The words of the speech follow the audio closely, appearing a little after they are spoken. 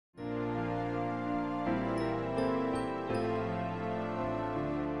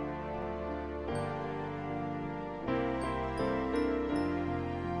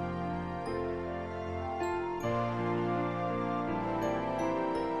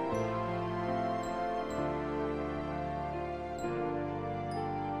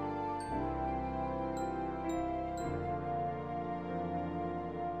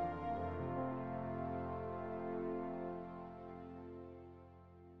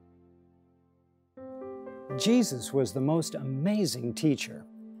Jesus was the most amazing teacher.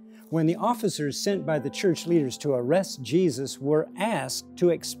 When the officers sent by the church leaders to arrest Jesus were asked to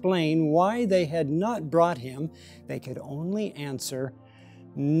explain why they had not brought him, they could only answer,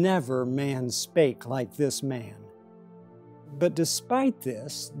 "Never man spake like this man." But despite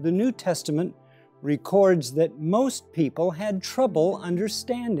this, the New Testament records that most people had trouble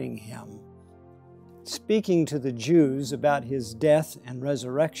understanding him. Speaking to the Jews about his death and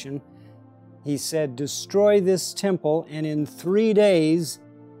resurrection, he said, "Destroy this temple, and in 3 days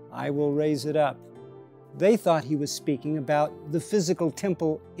I will raise it up." They thought he was speaking about the physical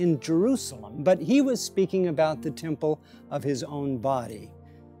temple in Jerusalem, but he was speaking about the temple of his own body.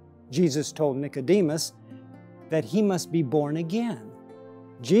 Jesus told Nicodemus that he must be born again.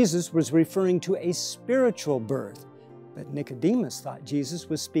 Jesus was referring to a spiritual birth, but Nicodemus thought Jesus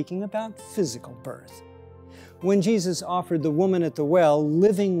was speaking about physical birth. When Jesus offered the woman at the well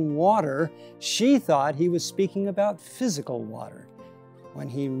living water, she thought he was speaking about physical water, when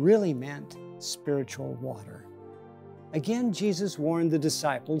he really meant spiritual water. Again, Jesus warned the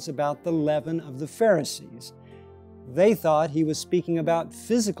disciples about the leaven of the Pharisees. They thought he was speaking about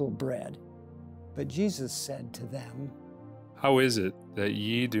physical bread, but Jesus said to them, "How is it that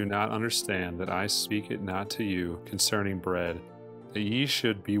ye do not understand that I speak it not to you concerning bread, that ye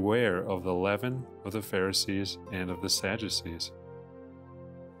should beware of the leaven of the Pharisees and of the Sadducees?"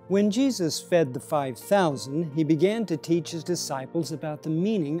 When Jesus fed the 5,000, he began to teach his disciples about the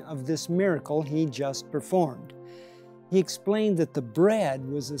meaning of this miracle he just performed. He explained that the bread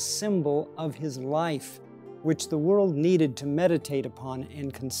was a symbol of his life, which the world needed to meditate upon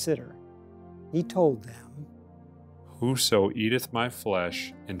and consider. He told them, "Whoso eateth my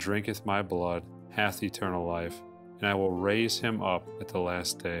flesh and drinketh my blood hath eternal life, and I will raise him up at the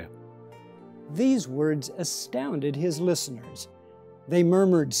last day." These words astounded his listeners. They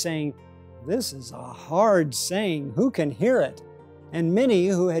murmured, saying, "This is a hard saying. Who can hear it?" And many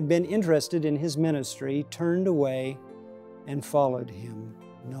who had been interested in his ministry turned away and followed him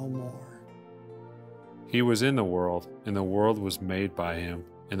no more. He was in the world, and the world was made by him,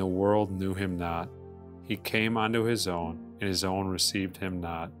 and the world knew him not. He came unto his own, and his own received him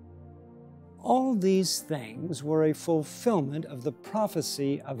not. All these things were a fulfillment of the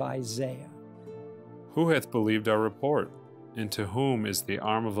prophecy of Isaiah. Who hath believed our report? And to whom is the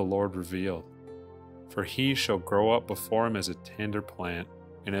arm of the Lord revealed? For he shall grow up before him as a tender plant,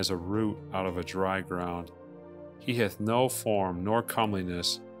 and as a root out of a dry ground. He hath no form nor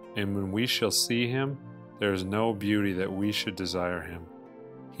comeliness, and when we shall see him, there is no beauty that we should desire him.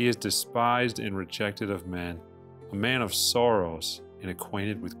 He is despised and rejected of men, a man of sorrows and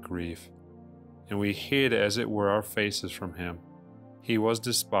acquainted with grief. And we hid as it were our faces from him. He was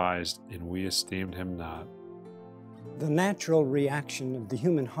despised, and we esteemed him not. The natural reaction of the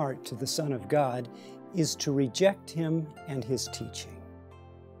human heart to the Son of God is to reject him and his teaching.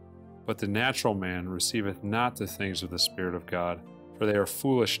 But the natural man receiveth not the things of the Spirit of God, for they are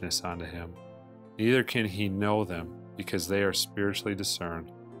foolishness unto him. Neither can he know them, because they are spiritually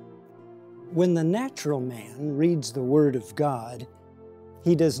discerned. When the natural man reads the Word of God,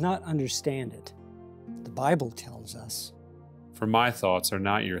 he does not understand it. The Bible tells us, "For my thoughts are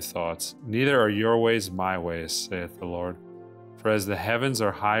not your thoughts, neither are your ways my ways, saith the Lord. For as the heavens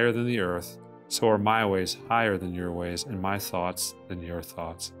are higher than the earth, so are my ways higher than your ways, and my thoughts than your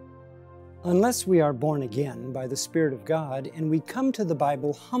thoughts." Unless we are born again by the Spirit of God and we come to the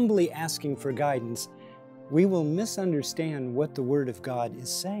Bible humbly asking for guidance, we will misunderstand what the Word of God is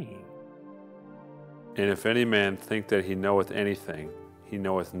saying. "And if any man think that he knoweth anything, he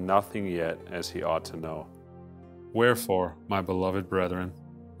knoweth nothing yet as he ought to know. Wherefore, my beloved brethren,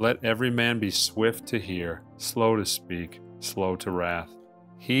 let every man be swift to hear, slow to speak, slow to wrath.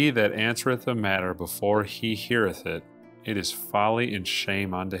 He that answereth a matter before he heareth it, it is folly and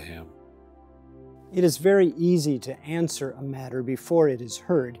shame unto him." It is very easy to answer a matter before it is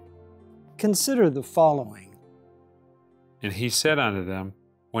heard. Consider the following. And he said unto them,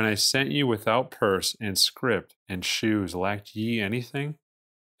 When I sent you without purse and scrip and shoes, lacked ye anything?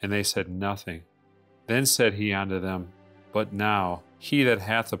 And they said, Nothing. Then said he unto them, But now he that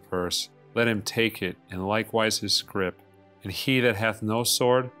hath a purse, let him take it, and likewise his scrip. And he that hath no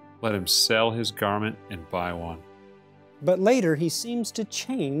sword, let him sell his garment and buy one. But later he seems to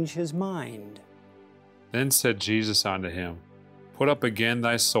change his mind. Then said Jesus unto him, Put up again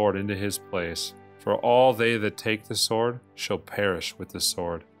thy sword into his place, for all they that take the sword shall perish with the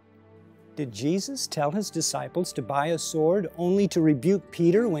sword. Did Jesus tell his disciples to buy a sword only to rebuke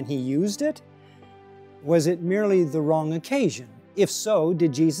Peter when he used it? Was it merely the wrong occasion? If so,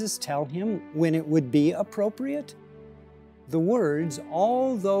 did Jesus tell him when it would be appropriate? The words,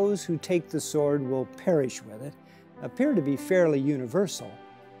 "all those who take the sword will perish with it," appear to be fairly universal.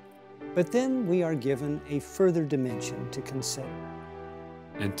 But then we are given a further dimension to consider.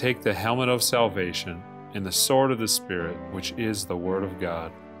 And take the helmet of salvation and the sword of the Spirit, which is the Word of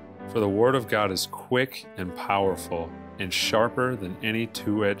God. For the Word of God is quick and powerful, and sharper than any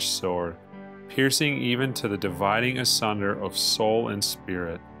two-edged sword, piercing even to the dividing asunder of soul and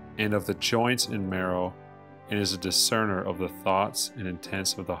spirit, and of the joints and marrow, and is a discerner of the thoughts and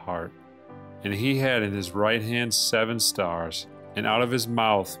intents of the heart. And he had in his right hand 7 stars, and out of his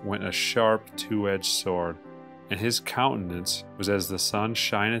mouth went a sharp two-edged sword, and his countenance was as the sun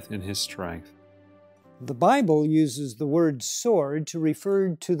shineth in his strength. The Bible uses the word sword to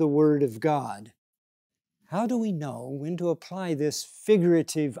refer to the Word of God. How do we know when to apply this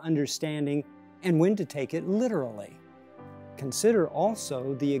figurative understanding and when to take it literally? Consider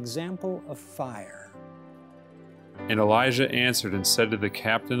also the example of fire. And Elijah answered and said to the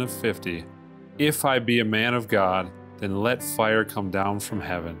captain of 50, If I be a man of God, then let fire come down from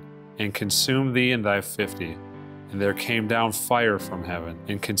heaven, and consume thee and thy 50. And there came down fire from heaven,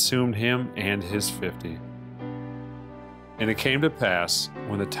 and consumed him and his 50. And it came to pass,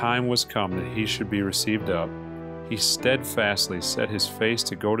 when the time was come that he should be received up, he steadfastly set his face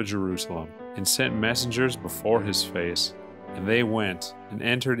to go to Jerusalem, and sent messengers before his face. And they went, and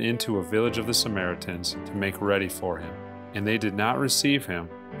entered into a village of the Samaritans, to make ready for him. And they did not receive him,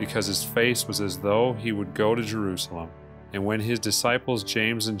 because his face was as though he would go to Jerusalem. And when his disciples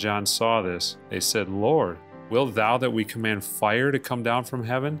James and John saw this, they said, Lord, wilt thou that we command fire to come down from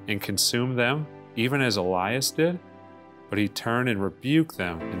heaven, and consume them, even as Elias did? But he turned and rebuked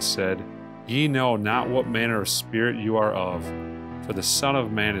them, and said, Ye know not what manner of spirit you are of, for the Son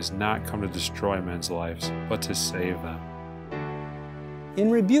of Man is not come to destroy men's lives, but to save them. In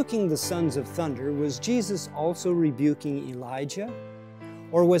rebuking the sons of thunder, was Jesus also rebuking Elijah?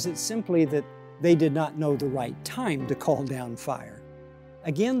 Or was it simply that they did not know the right time to call down fire?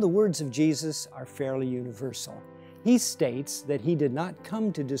 Again, the words of Jesus are fairly universal. He states that he did not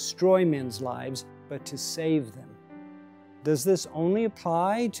come to destroy men's lives, but to save them. Does this only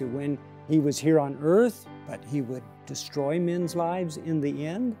apply to when he was here on earth, but he would destroy men's lives in the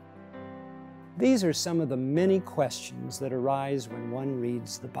end? These are some of the many questions that arise when one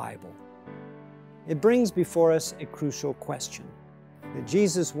reads the Bible. It brings before us a crucial question that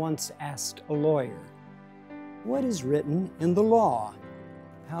Jesus once asked a lawyer. What is written in the law?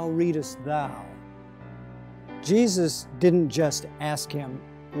 How readest thou? Jesus didn't just ask him,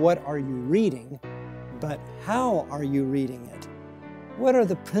 what are you reading? But how are you reading it? What are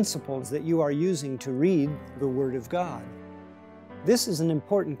the principles that you are using to read the Word of God? This is an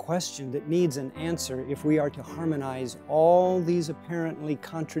important question that needs an answer if we are to harmonize all these apparently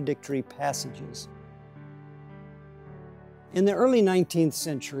contradictory passages. In the early 19th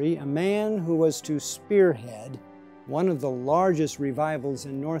century, a man who was to spearhead one of the largest revivals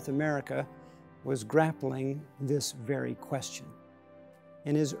in North America was grappling this very question.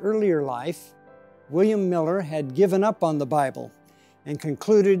 In his earlier life, William Miller had given up on the Bible and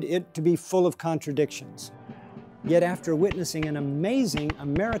concluded it to be full of contradictions. Yet after witnessing an amazing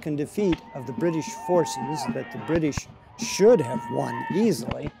American defeat of the British forces that the British should have won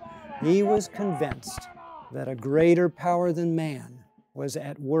easily, he was convinced that a greater power than man was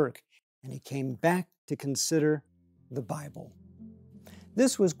at work, and he came back to consider the Bible.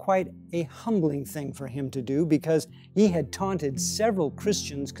 This was quite a humbling thing for him to do because he had taunted several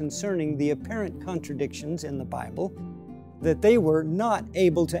Christians concerning the apparent contradictions in the Bible that they were not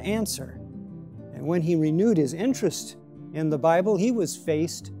able to answer. And when he renewed his interest in the Bible, he was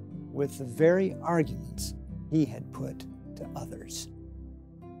faced with the very arguments he had put to others.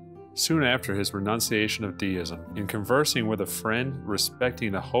 Soon after his renunciation of deism, in conversing with a friend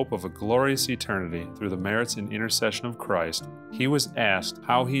respecting the hope of a glorious eternity through the merits and intercession of Christ, he was asked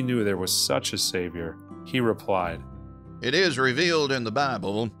how he knew there was such a Savior. He replied, It is revealed in the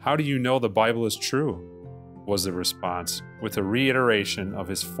Bible. How do you know the Bible is true? Was the response, with a reiteration of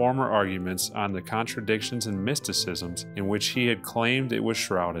his former arguments on the contradictions and mysticisms in which he had claimed it was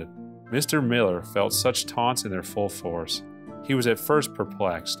shrouded. Mr. Miller felt such taunts in their full force. He was at first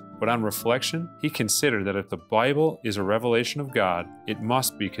perplexed, but on reflection, he considered that if the Bible is a revelation of God, it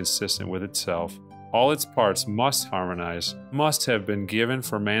must be consistent with itself. All its parts must harmonize, must have been given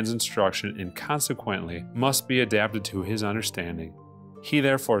for man's instruction, and consequently must be adapted to his understanding. He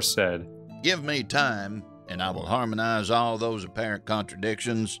therefore said, Give me time, and I will harmonize all those apparent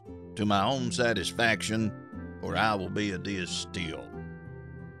contradictions to my own satisfaction, or I will be a deist still.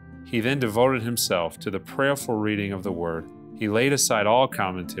 He then devoted himself to the prayerful reading of the Word. He laid aside all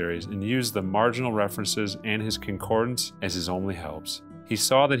commentaries and used the marginal references and his concordance as his only helps. He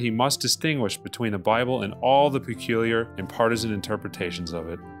saw that he must distinguish between the Bible and all the peculiar and partisan interpretations of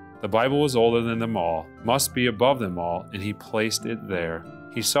it. The Bible was older than them all, must be above them all, and he placed it there.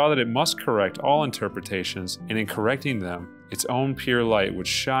 He saw that it must correct all interpretations, and in correcting them, its own pure light would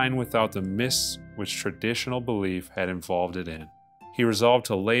shine without the mists which traditional belief had involved it in. He resolved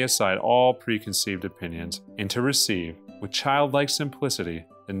to lay aside all preconceived opinions and to receive, with childlike simplicity,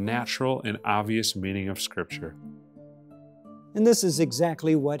 the natural and obvious meaning of Scripture. And this is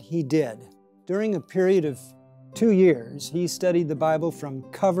exactly what he did. During a period of 2 years, he studied the Bible from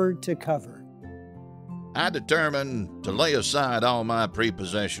cover to cover. I determined to lay aside all my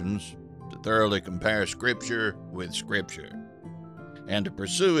prepossessions, to thoroughly compare Scripture with Scripture, and to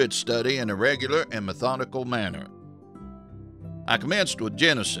pursue its study in a regular and methodical manner. I commenced with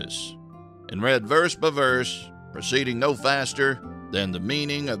Genesis and read verse by verse, proceeding no faster than the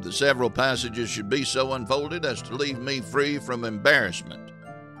meaning of the several passages should be so unfolded as to leave me free from embarrassment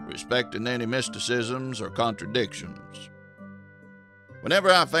respecting any mysticisms or contradictions. Whenever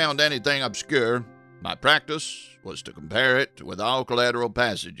I found anything obscure, my practice was to compare it with all collateral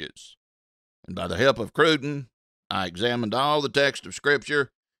passages, and by the help of Cruden, I examined all the texts of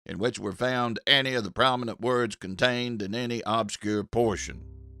Scripture in which were found any of the prominent words contained in any obscure portion.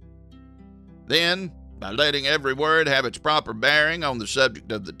 Then, by letting every word have its proper bearing on the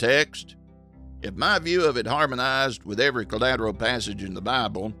subject of the text, if my view of it harmonized with every collateral passage in the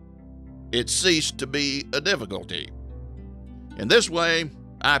Bible, it ceased to be a difficulty. In this way,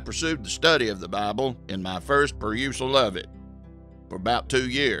 I pursued the study of the Bible in my first perusal of it for about 2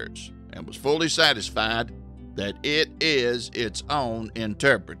 years, and was fully satisfied that it is its own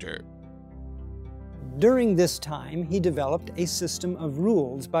interpreter. During this time, he developed a system of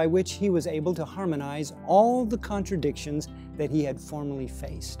rules by which he was able to harmonize all the contradictions that he had formerly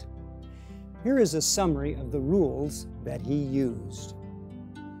faced. Here is a summary of the rules that he used.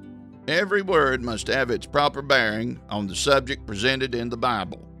 Every word must have its proper bearing on the subject presented in the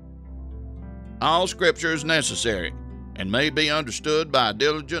Bible. All Scripture is necessary and may be understood by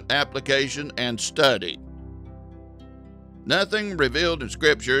diligent application and study. Nothing revealed in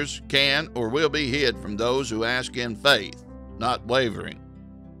Scriptures can or will be hid from those who ask in faith, not wavering.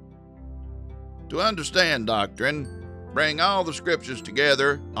 To understand doctrine, bring all the Scriptures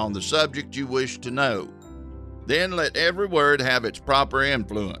together on the subject you wish to know. Then let every word have its proper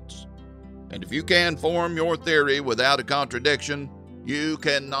influence. And if you can form your theory without a contradiction, you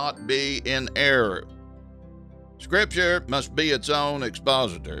cannot be in error. Scripture must be its own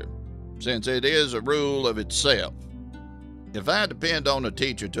expositor, since it is a rule of itself. If I depend on a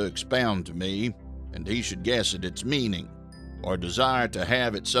teacher to expound to me, and he should guess at its meaning, or desire to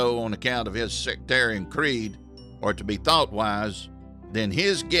have it so on account of his sectarian creed, or to be thought-wise, then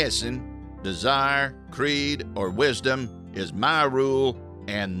his guessing, desire, creed, or wisdom is my rule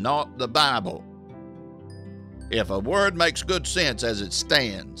and not the Bible. If a word makes good sense as it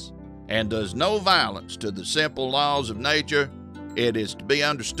stands, and does no violence to the simple laws of nature, it is to be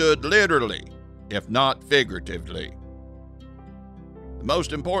understood literally, if not figuratively. The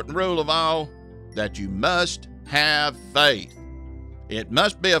most important rule of all, that you must have faith. It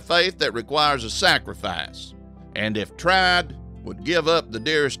must be a faith that requires a sacrifice, and if tried, would give up the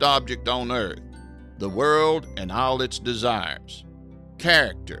dearest object on earth, the world and all its desires,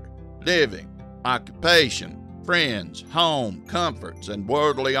 character, living, occupation, friends, home, comforts, and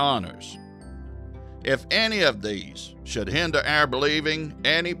worldly honors. If any of these should hinder our believing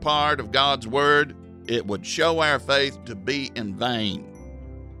any part of God's Word, it would show our faith to be in vain.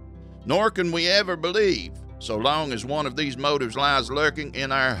 Nor can we ever believe so long as one of these motives lies lurking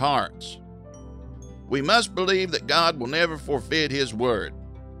in our hearts. We must believe that God will never forfeit His Word,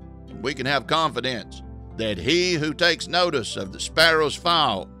 and we can have confidence that He who takes notice of the sparrow's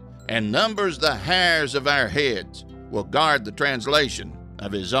fall and numbers the hairs of our heads will guard the translation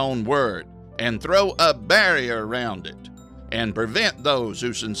of His own Word and throw a barrier around it and prevent those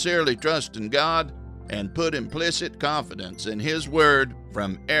who sincerely trust in God and put implicit confidence in His Word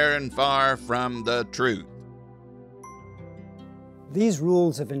from erring far from the truth. These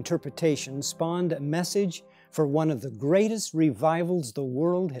rules of interpretation spawned a message for one of the greatest revivals the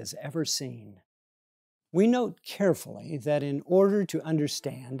world has ever seen. We note carefully that in order to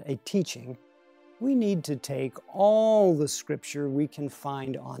understand a teaching, we need to take all the Scripture we can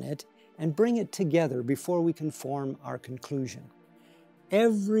find on it and bring it together before we can form our conclusion.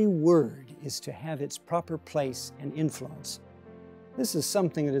 Every word is to have its proper place and influence. This is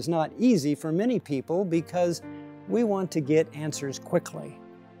something that is not easy for many people because we want to get answers quickly.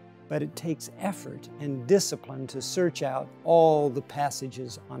 but it takes effort and discipline to search out all the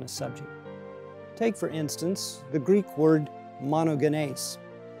passages on a subject. Take, for instance, the Greek word monogenes,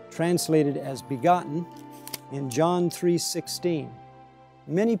 translated as begotten in John 3:16.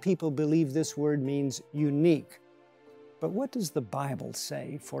 Many people believe this word means unique, but what does the Bible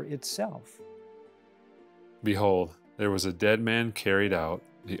say for itself? Behold, there was a dead man carried out,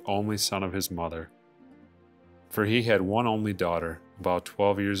 the only son of his mother. For he had one only daughter, about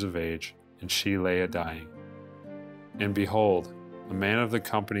 12 years of age, and she lay a-dying. And behold, a man of the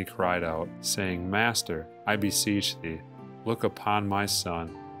company cried out, saying, Master, I beseech thee, look upon my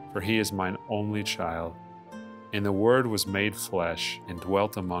son, for he is mine only child. And the Word was made flesh, and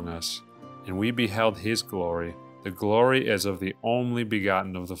dwelt among us, and we beheld his glory, the glory as of the only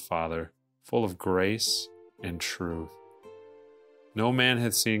begotten of the Father, full of grace and truth. No man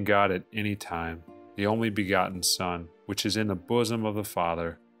hath seen God at any time. The only begotten Son, which is in the bosom of the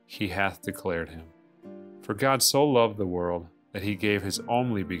Father, he hath declared him. For God so loved the world, that he gave his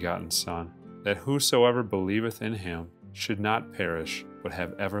only begotten Son, that whosoever believeth in him should not perish, but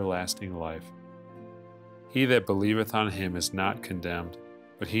have everlasting life. He that believeth on him is not condemned,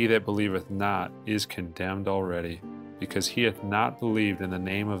 but he that believeth not is condemned already, because he hath not believed in the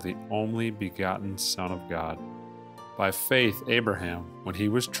name of the only begotten Son of God. By faith Abraham, when he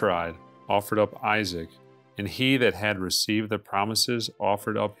was tried, offered up Isaac, and he that had received the promises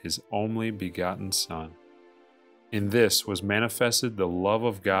offered up his only begotten Son. In this was manifested the love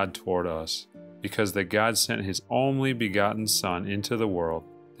of God toward us, because that God sent his only begotten Son into the world,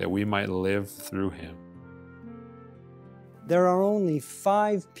 that we might live through him. There are only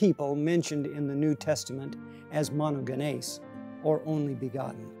 5 people mentioned in the New Testament as monogenes, or only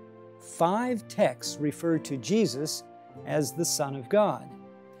begotten. 5 texts refer to Jesus as the Son of God.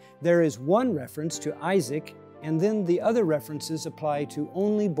 There is one reference to Isaac, and then the other references apply to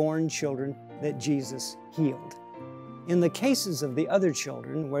only born children that Jesus healed. In the cases of the other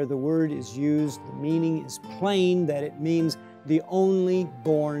children, where the word is used, the meaning is plain that it means the only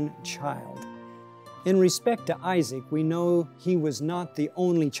born child. In respect to Isaac, we know he was not the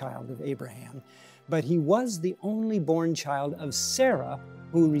only child of Abraham, but he was the only born child of Sarah,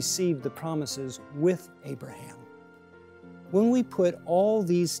 who received the promises with Abraham. When we put all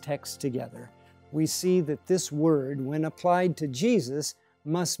these texts together, we see that this word, when applied to Jesus,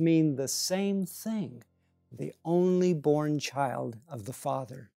 must mean the same thing, the only born child of the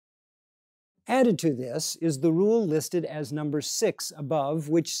Father. Added to this is the rule listed as number 6 above,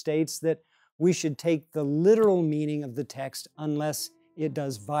 which states that we should take the literal meaning of the text unless it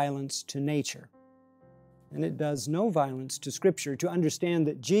does violence to nature. And it does no violence to Scripture to understand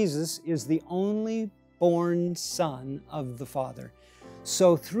that Jesus is the only born Son of the Father.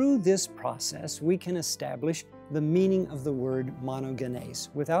 So through this process, we can establish the meaning of the word monogenes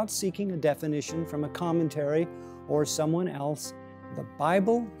without seeking a definition from a commentary or someone else. The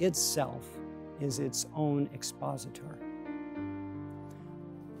Bible itself is its own expositor.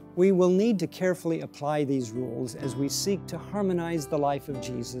 We will need to carefully apply these rules as we seek to harmonize the life of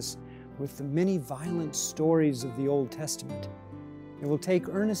Jesus with the many violent stories of the Old Testament. It will take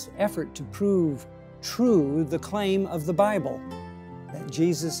earnest effort to prove true the claim of the Bible, that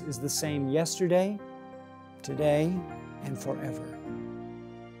Jesus is the same yesterday, today, and forever.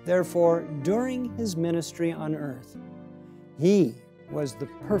 Therefore, during his ministry on earth, he was the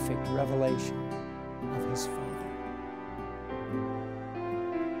perfect revelation.